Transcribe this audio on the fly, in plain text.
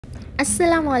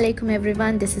Assalamu alaikum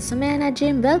everyone, this is Sumaya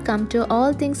Najim. Welcome to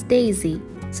All Things Daisy.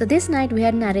 So this night we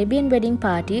had an Arabian wedding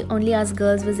party. Only us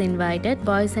girls was invited.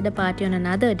 Boys had a party on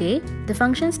another day. The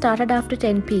function started after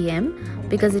 10 p.m.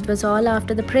 because it was all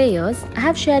after the prayers. I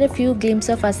have shared a few glimpses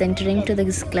of us entering to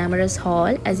this glamorous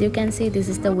hall. As you can see, this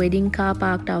is the wedding car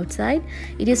parked outside.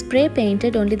 It is spray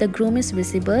painted, only the groom is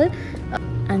visible.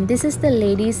 And this is the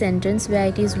ladies' entrance where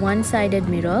it is one-sided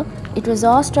mirror. It was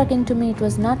awe-striking to me. It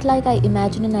was not like I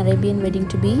imagined an Arabian wedding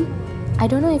to be. I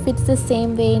don't know if it's the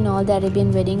same way in all the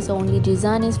Arabian weddings or only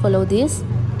Jizanis follow this.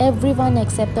 Everyone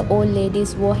except the old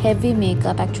ladies wore heavy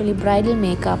makeup, actually bridal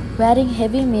makeup. Wearing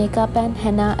heavy makeup and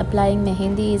henna, applying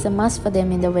mehendi is a must for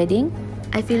them in the wedding.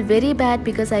 I feel very bad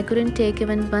because I couldn't take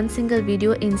even one single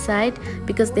video inside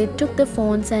because they took the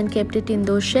phones and kept it in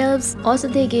those shelves. Also,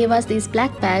 they gave us these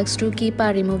black bags to keep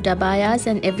our removed abayas,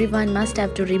 and everyone must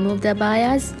have to remove the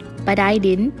abayas, but I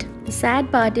didn't. The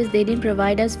sad part is they didn't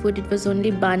provide us food. It was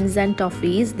only buns and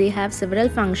toffees. They have several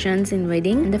functions in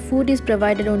wedding and the food is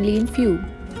provided only in few.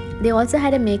 They also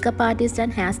had a makeup artist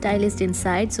and hairstylist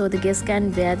inside, so the guests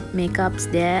can wear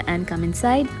makeups there and come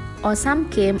inside, or some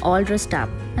came all dressed up.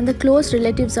 And the close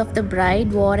relatives of the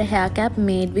bride wore a hair cap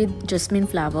made with jasmine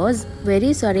flowers.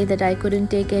 Very sorry that I couldn't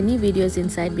take any videos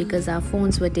inside because our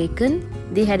phones were taken.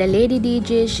 They had a lady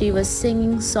DJ. She was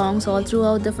singing songs all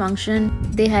throughout the function.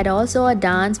 They had also a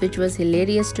dance which was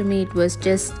hilarious to me. It was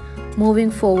just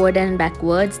moving forward and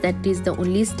backwards. That is the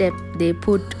only step they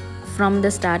put from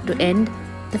the start to end.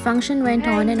 The function went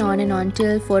on and on and on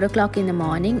till 4 o'clock in the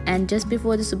morning, and just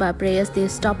before the Subha prayers they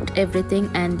stopped everything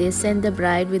and they sent the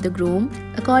bride with the groom.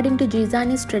 According to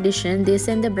Jizani's tradition, they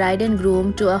sent the bride and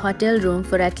groom to a hotel room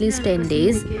for at least 10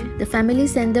 days. The family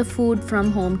sent the food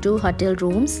from home to hotel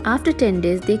rooms. After 10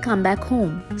 days they come back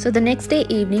home. So the next day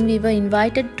evening we were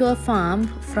invited to a farm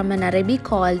from an Arabi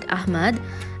called Ahmad.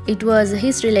 It was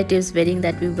his relative's wedding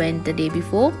that we went the day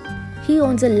before. He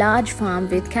owns a large farm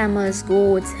with camels,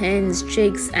 goats, hens,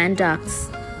 chicks and ducks.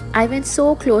 I went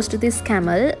so close to this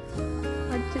camel.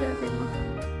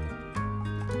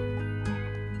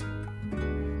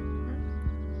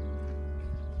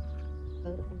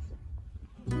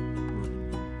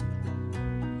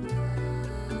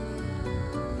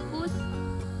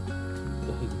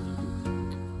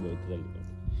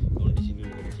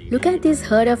 Look at this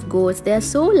herd of goats. They are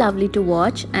so lovely to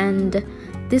watch, and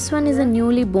this one is a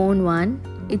newly born one.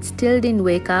 It still didn't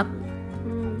wake up.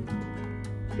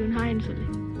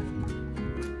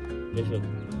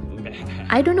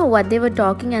 I don't know what they were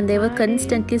talking, and they were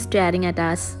constantly staring at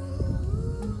us.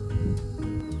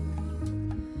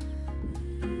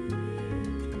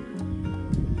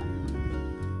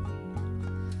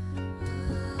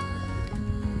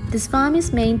 This farm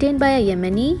is maintained by a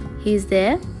Yemeni. He is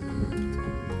there.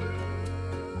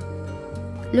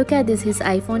 Look at this, his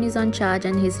iPhone is on charge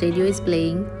and his radio is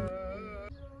playing.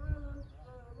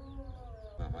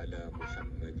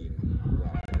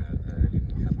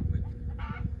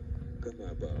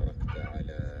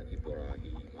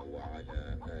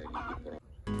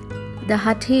 The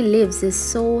hut he lives is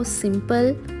so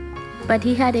simple, but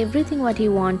he had everything what he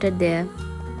wanted there.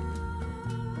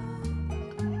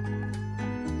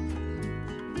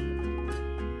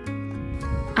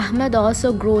 Ahmed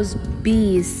also grows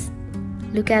bees.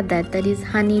 Look at that, that is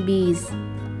honey bees.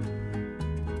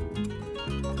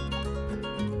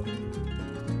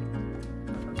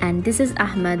 And this is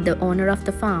Ahmed, the owner of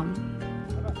the farm.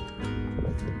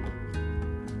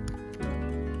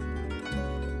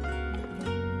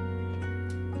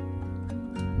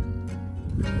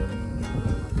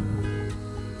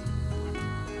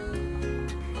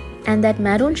 And that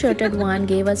maroon shirted one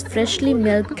gave us freshly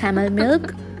milked camel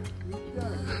milk.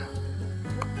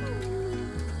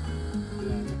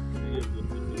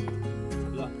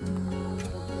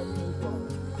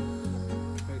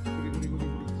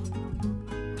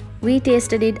 We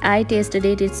tasted it, I tasted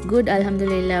it, it's good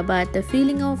alhamdulillah, but the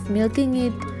feeling of milking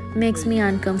it makes me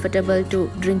uncomfortable to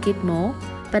drink it more.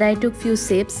 But I took few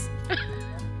sips.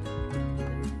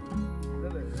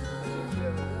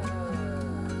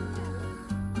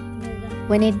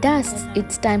 When it dusts,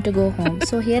 it's time to go home.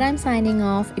 So here I'm signing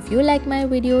off. If you like my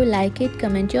video, like it,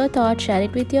 comment your thoughts, share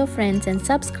it with your friends and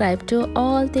subscribe to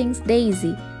All Things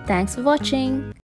Daisy. Thanks for watching.